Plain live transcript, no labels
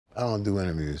I don't do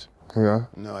interviews. Yeah?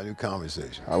 No, I do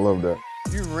conversation. I love that.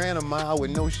 You ran a mile with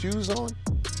no shoes on?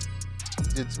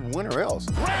 It's when or else.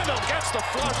 Randle gets the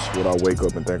flush. What I wake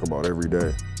up and think about every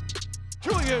day.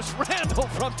 Julius Randle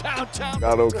from downtown.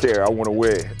 I don't care, I want to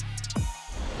win.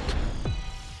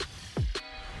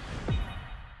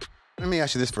 Let me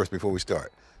ask you this first before we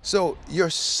start. So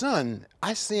your son,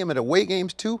 I see him at away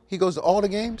games too? He goes to all the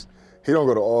games? He don't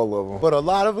go to all of them. But a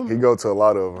lot of them? He go to a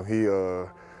lot of them.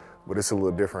 But it's a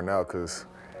little different now because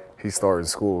he's starting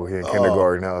school. He in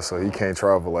kindergarten now, so he can't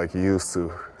travel like he used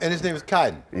to. And his name is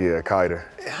Kaiden? Yeah, Kaiden.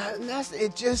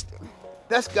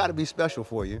 That's got to be special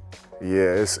for you.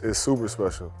 Yeah, it's super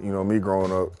special. You know, me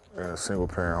growing up in a single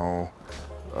parent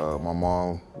home, my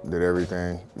mom did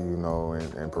everything, you know,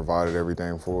 and provided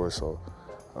everything for us. So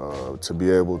to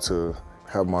be able to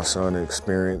have my son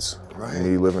experience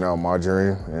me living out my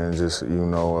dream and just, you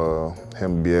know,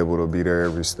 him be able to be there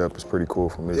every step is pretty cool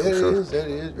for me, for sure. That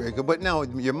is very good. But now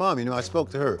your mom, you know, I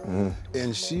spoke to her,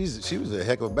 and she was a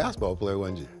heck of a basketball player,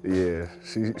 wasn't she? Yeah,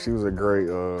 she was a great,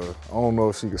 I don't know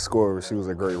if she could score, but she was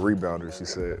a great rebounder, she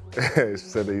said. She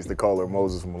said they used to call her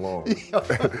Moses Malone.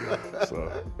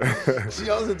 So. She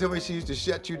also told me she used to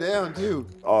shut you down, too.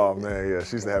 Oh, man, yeah,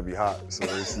 she used to have me hot. So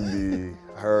it used to be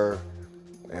her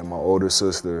and my older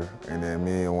sister, and then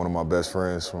me and one of my best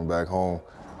friends from back home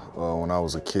when I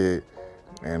was a kid.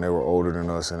 And they were older than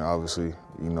us and obviously,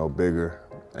 you know, bigger.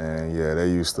 And yeah, they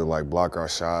used to like block our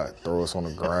shot, throw us on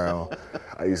the ground.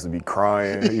 I used to be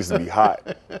crying, it used to be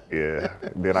hot. Yeah,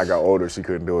 then I got older, she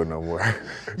couldn't do it no more.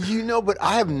 You know, but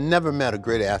I have never met a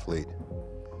great athlete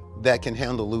that can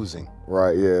handle losing.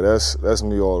 Right, yeah, that's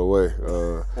me all the way.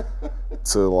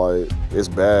 To like, it's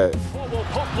bad.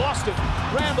 Pope lost it.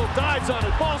 Randle dives on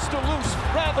it. Ball still loose.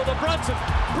 Randle to Brunson.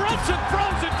 Brunson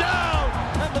throws it down,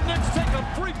 and the Knicks take a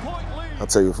 3-point lead. I'll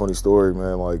tell you a funny story,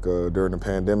 man. Like during the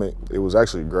pandemic, it was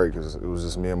actually great because it was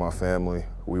just me and my family.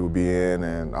 We would be in,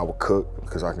 and I would cook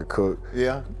because I could cook.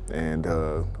 Yeah. And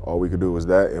all we could do was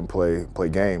that and play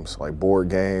games, like board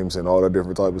games and all that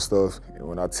different type of stuff. And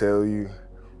when I tell you,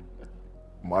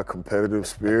 my competitive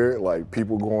spirit, like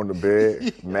people going to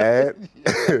bed mad,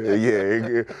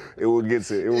 yeah, it would get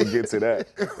to that.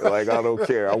 Like I don't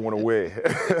care, I want to win.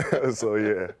 So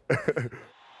yeah.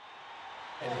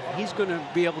 And he's going to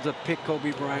be able to pick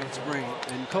Kobe Bryant's brain.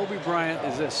 And Kobe Bryant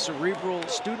is as cerebral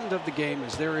student of the game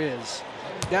as there is.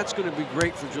 That's going to be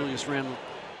great for Julius Randle.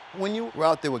 When you were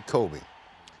out there with Kobe,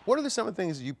 what are some of the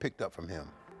things that you picked up from him?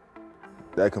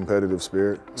 That competitive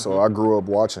spirit. So I grew up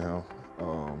watching him.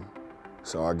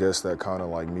 So I guess that kind of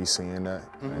like me seeing that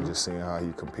and just seeing how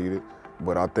he competed.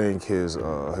 But I think his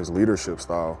leadership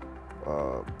style,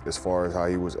 as far as how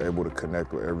he was able to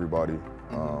connect with everybody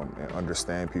and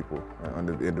understand people and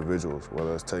individuals,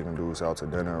 whether it's taking dudes out to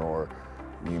dinner or,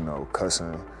 you know,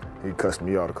 cussing. He cussed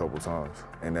me out a couple times,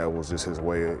 and that was just his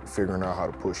way of figuring out how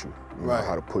to push you, know,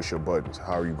 how to push your buttons,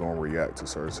 how are you going to react to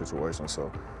certain situations.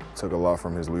 So took a lot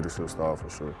from his leadership style for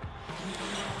sure.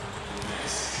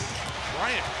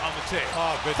 Bryant on the take.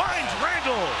 Oh, good. Finds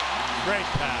Randle. Great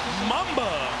pass. Mamba.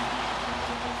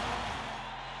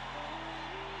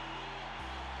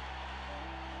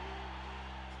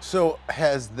 So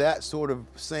has that sort of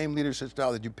same leadership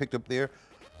style that you picked up there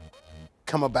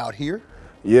come about here?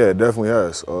 Yeah, it definitely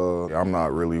has. I'm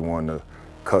not really one to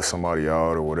cuss somebody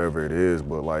out or whatever it is,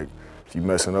 but like if you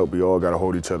messing up, we all got to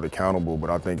hold each other accountable. But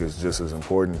I think it's just as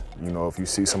important, you know, if you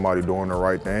see somebody doing the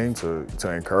right thing, to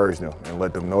encourage them and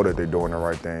let them know that they're doing the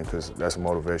right thing, because that's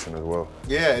motivation as well.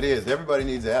 Yeah, it is. Everybody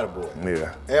needs an attaboy.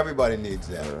 Yeah. Everybody needs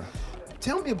that. Yeah.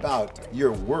 Tell me about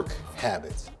your work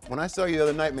habits. When I saw you the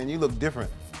other night, man, you look different.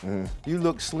 You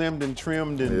look slimmed and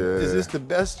trimmed. And is this the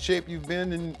best shape you've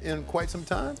been in quite some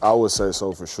time? I would say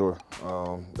so for sure.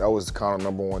 That was kind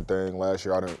of #1 thing. Last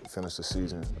year I didn't finish the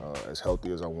season as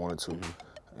healthy as I wanted to.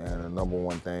 And the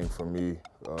 #1 thing for me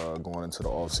going into the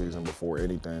off season before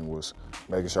anything was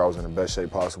making sure I was in the best shape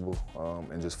possible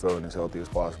and just feeling as healthy as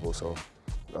possible. So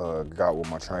got with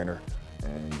my trainer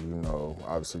and, you know,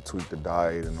 obviously tweaked the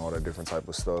diet and all that different type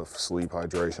of stuff, sleep,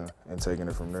 hydration, and taking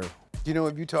it from there. You know,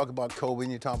 if you talk about Kobe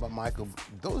and you talk about Michael,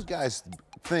 those guys'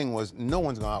 thing was no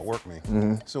one's gonna outwork me.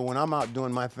 So when I'm out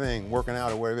doing my thing, working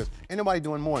out or whatever it is, ain't nobody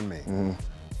doing more than me.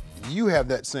 You have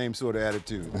that same sort of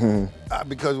attitude.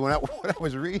 Because when I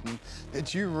was reading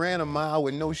that you ran a mile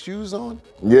with no shoes on.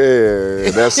 Yeah,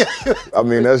 that's, I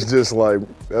mean, that's just like,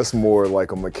 that's more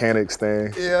like a mechanics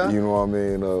thing. Yeah. You know what I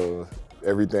mean?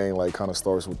 Everything like kind of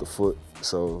starts with the foot.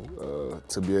 So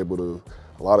to be able to,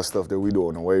 a lot of stuff that we do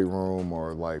in the weight room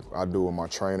or like I do with my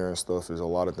trainer and stuff is a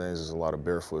lot of things, is a lot of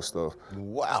barefoot stuff.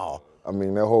 Wow. I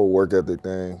mean, that whole work ethic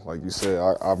thing, like you said,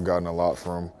 I've gotten a lot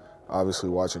from. obviously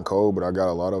watching Kobe, but I got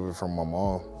a lot of it from my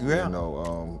mom. Yeah. You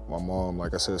know, my mom,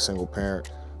 like I said, single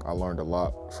parent. I learned a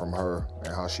lot from her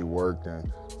and how she worked,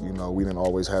 and you know, we didn't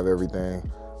always have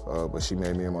everything, but she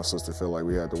made me and my sister feel like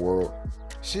we had the world.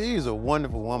 She's a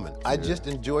wonderful woman. I just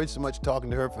enjoyed so much talking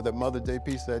to her for that Mother's Day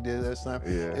piece that I did last time.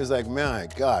 Yeah. It was like, my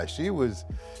gosh, she was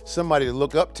somebody to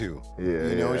look up to. Yeah,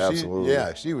 you know,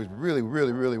 absolutely. She was really,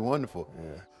 really, really wonderful.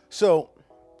 Yeah. So,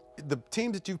 the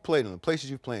teams that you've played in, the places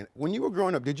you've played, when you were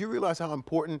growing up, did you realize how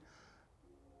important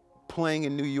playing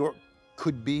in New York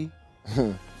could be?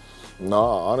 No,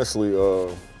 honestly,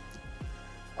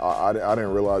 I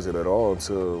didn't realize it at all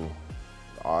until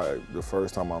the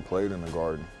first time I played in the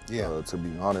Garden. Yeah. To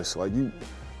be honest, like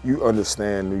you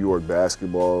understand New York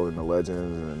basketball and the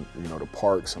legends and you know the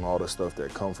parks and all the stuff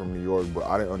that come from New York, but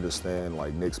I didn't understand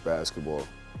like Knicks basketball.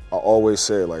 I always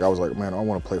said, like, I was like, man, I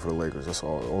want to play for the Lakers. That's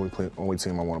all. Only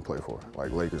team I want to play for.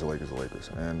 Like Lakers, Lakers, Lakers.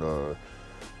 And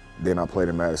then I played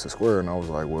in Madison Square, and I was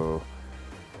like, well,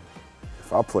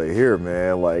 if I play here,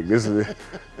 man, like this is,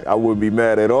 I wouldn't be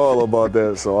mad at all about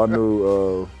that. So I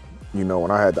knew, you know,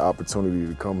 when I had the opportunity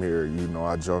to come here, you know,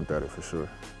 I jumped at it for sure.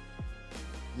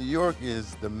 New York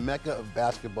is the mecca of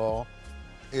basketball.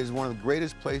 It is one of the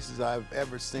greatest places I've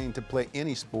ever seen to play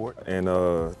any sport. And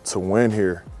to win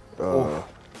here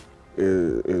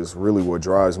is really what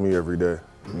drives me every day.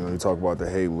 You know, you talk about the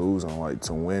hate losing, like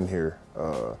to win here,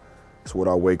 it's what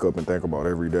I wake up and think about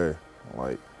every day.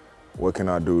 Like, what can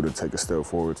I do to take a step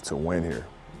forward to win here?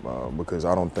 Because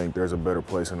I don't think there's a better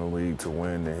place in the league to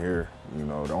win than here. You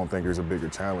know, I don't think there's a bigger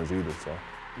challenge either. So.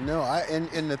 No,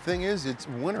 and the thing is, it's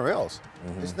win or else.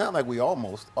 It's not like we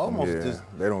almost Yeah, just.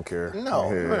 they don't care. No,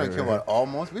 Yeah, we don't care about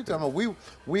almost. We're talking about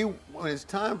we when it's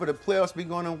time for the playoffs to be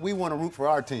going on, we want to root for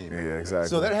our team. Yeah, exactly.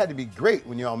 So that had to be great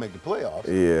when y'all make the playoffs.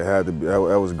 Yeah, it had to be. That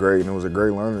was great, and it was a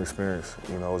great learning experience.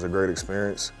 You know, it was a great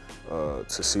experience to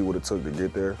see what it took to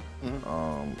get there,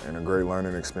 and a great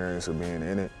learning experience of being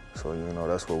in it. So, you know,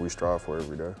 that's what we strive for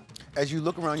every day. As you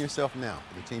look around yourself now,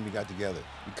 the team you got together,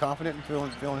 you confident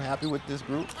and feeling happy with this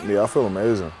group? Yeah, I feel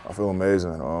amazing. I feel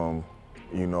amazing.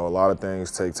 You know, a lot of things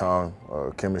take time,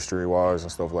 chemistry-wise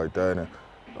and stuff like that, and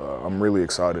I'm really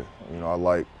excited. You know, I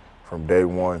like from day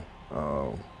one,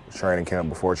 training camp,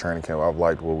 before training camp, I've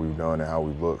liked what we've done and how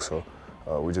we've looked. So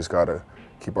we just gotta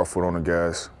keep our foot on the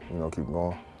gas. You know, keep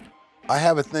going. I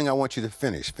have a thing I want you to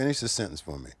finish. Finish the sentence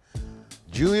for me.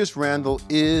 Julius Randle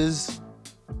is?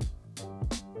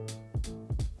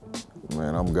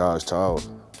 Man, I'm God's child.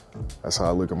 That's how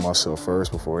I look at myself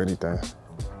first before anything.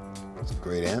 That's a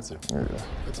great answer. Yeah.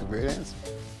 That's a great answer.